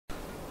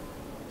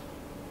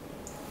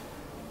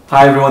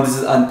Hi everyone, this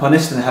is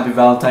Unpunished and happy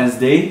Valentine's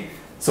Day.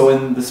 So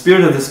in the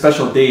spirit of this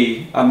special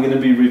day, I'm going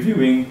to be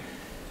reviewing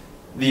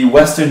the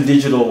Western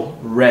Digital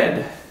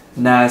Red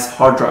NAS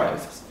hard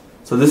drives.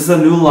 So this is a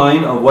new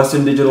line of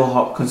Western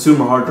Digital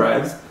consumer hard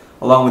drives,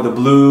 along with the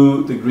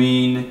blue, the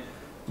green,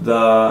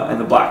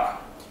 and the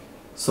black.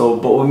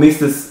 But what makes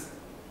this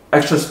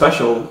extra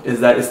special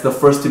is that it's the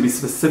first to be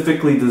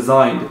specifically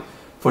designed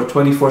for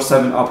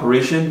 24/7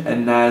 operation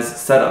and NAS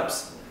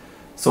setups.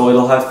 So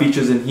it'll have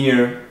features in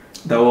here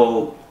that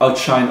will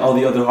outshine all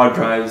the other hard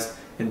drives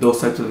in those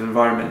types of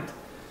environment.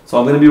 So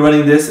I'm going to be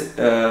running this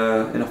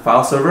in a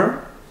file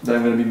server that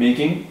I'm going to be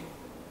making.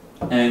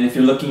 And if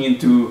you're looking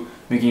into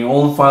making your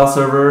own file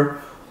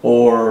server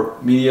or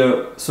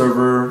media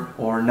server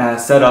or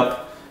NAS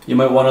setup, you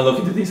might want to look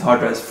into these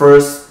hard drives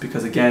first,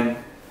 because again,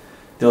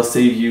 they'll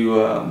save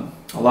you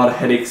a lot of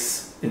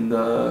headaches in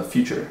the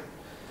future.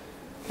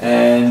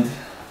 And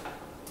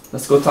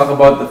let's go talk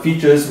about the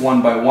features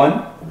one by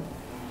one.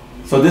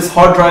 So this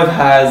hard drive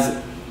has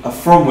a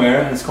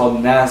firmware, and it's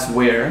called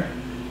NASWare,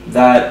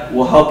 that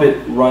will help it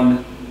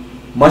run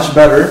much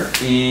better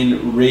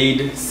in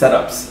RAID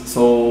setups.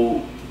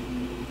 So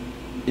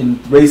in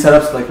RAID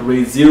setups like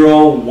RAID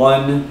 0,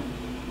 1,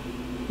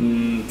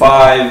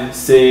 5,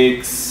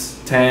 6,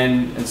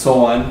 10, and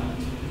so on,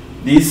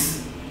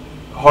 these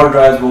hard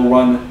drives will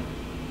run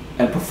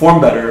and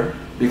perform better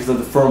because of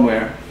the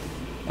firmware.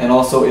 And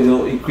also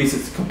it'll increase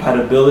its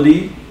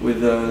compatibility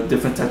with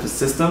different types of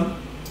system,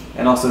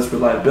 and also its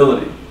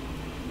reliability.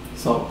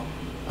 So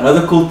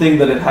another cool thing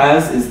that it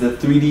has is the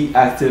 3D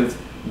Active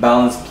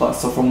Balance Plus.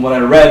 So from what I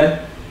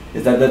read,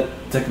 is that the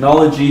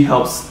technology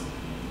helps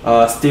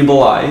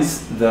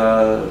stabilize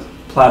the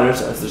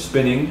platters as they're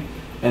spinning,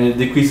 and it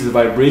decreases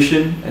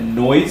vibration and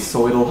noise,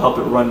 so it'll help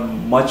it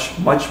run much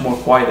more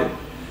quieted,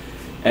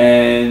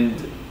 and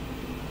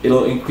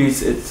it'll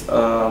increase its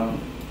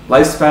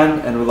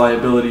lifespan and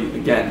reliability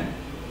again.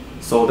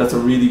 So that's a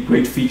really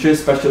great feature,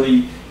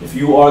 especially if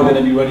you are going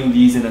to be running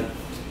these in a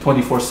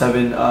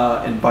 24/7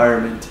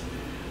 environment.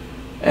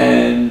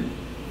 And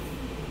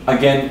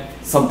again,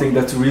 something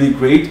that's really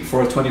great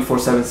for a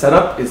 24/7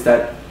 setup is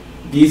that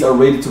these are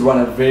rated to run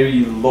at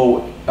very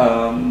low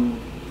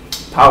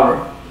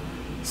power.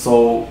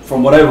 So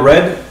from what I've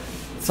read,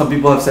 some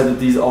people have said that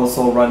these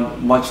also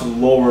run much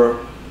lower,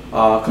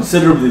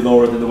 considerably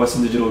lower than the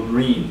Western Digital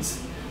Greens.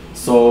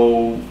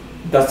 So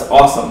that's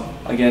awesome.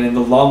 Again, in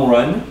the long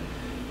run,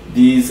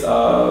 these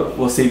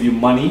will save you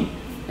money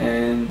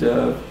and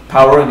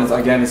power, and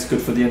again, it's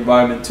good for the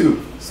environment too.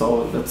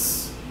 So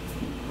that's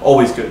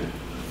always good.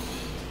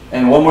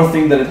 And one more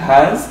thing that it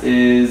has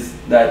is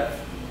that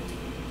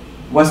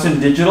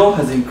Western Digital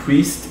has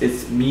increased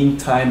its mean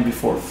time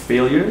before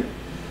failure.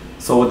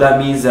 So what that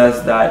means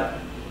is that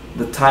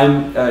the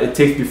time it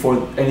takes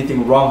before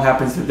anything wrong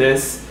happens to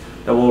this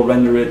that will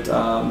render it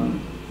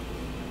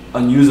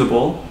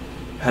unusable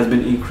has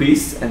been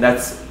increased, and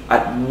that's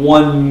at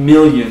 1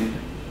 million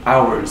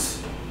hours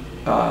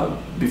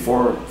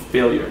before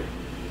failure.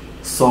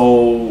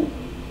 So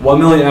 1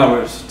 million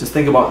hours, just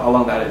think about how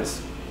long that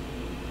is.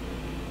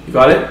 You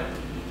got it?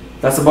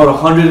 That's about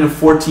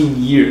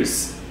 114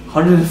 years.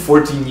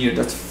 114 years,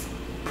 that's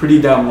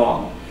pretty damn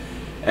long.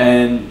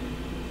 And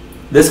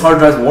this hard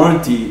drive's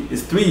warranty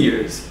is 3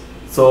 years.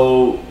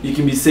 So you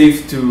can be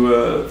safe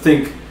to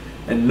think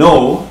and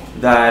know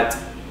that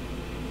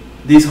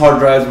these hard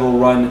drives will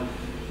run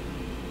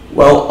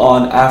well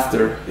on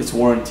after its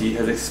warranty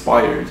has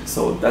expired.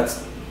 So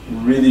that's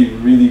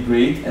really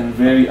great and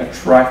very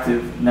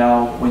attractive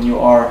now when you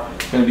are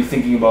going to be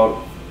thinking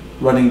about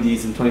running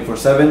these in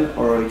 24/7,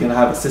 or you're going to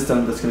have a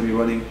system that's going to be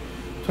running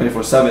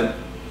 24/7.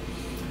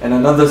 And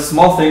another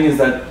small thing is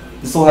that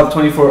this will have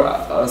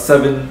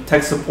 24/7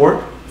 tech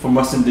support from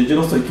Western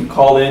Digital, so you can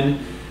call in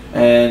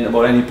and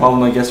about any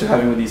problem I guess you're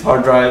having with these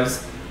hard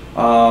drives,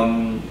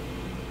 and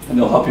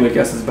they'll help you I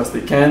guess as best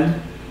they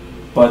can.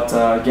 But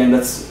again,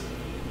 that's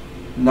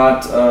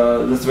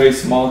very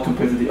small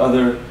compared to the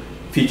other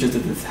features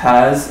that this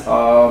has.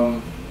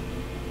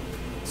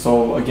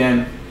 So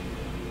again,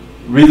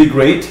 really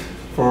great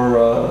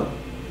for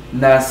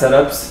NAS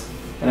setups,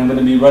 and I'm going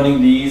to be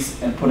running these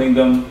and putting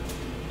them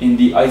in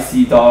the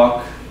IC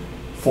dock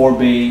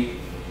 4-bay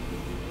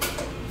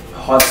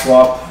hot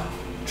swap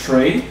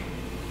tray,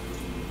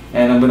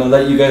 and I'm going to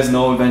let you guys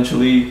know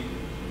eventually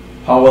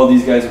how well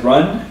these guys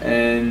run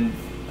and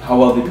how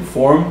well they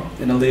perform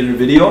in a later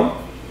video.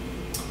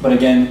 But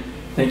again,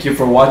 thank you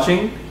for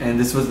watching, and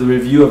this was the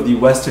review of the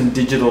Western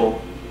Digital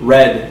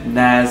Red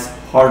NAS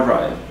hard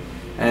drive.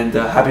 And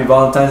happy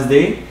Valentine's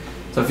Day.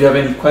 So if you have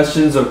any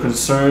questions or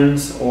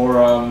concerns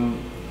or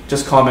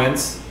just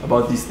comments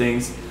about these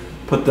things,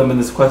 put them in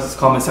this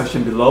comment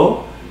section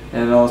below,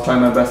 and I'll try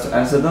my best to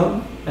answer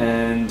them.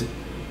 And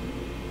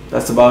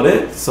that's about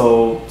it.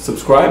 So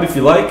subscribe if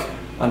you like.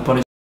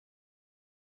 Unpunished.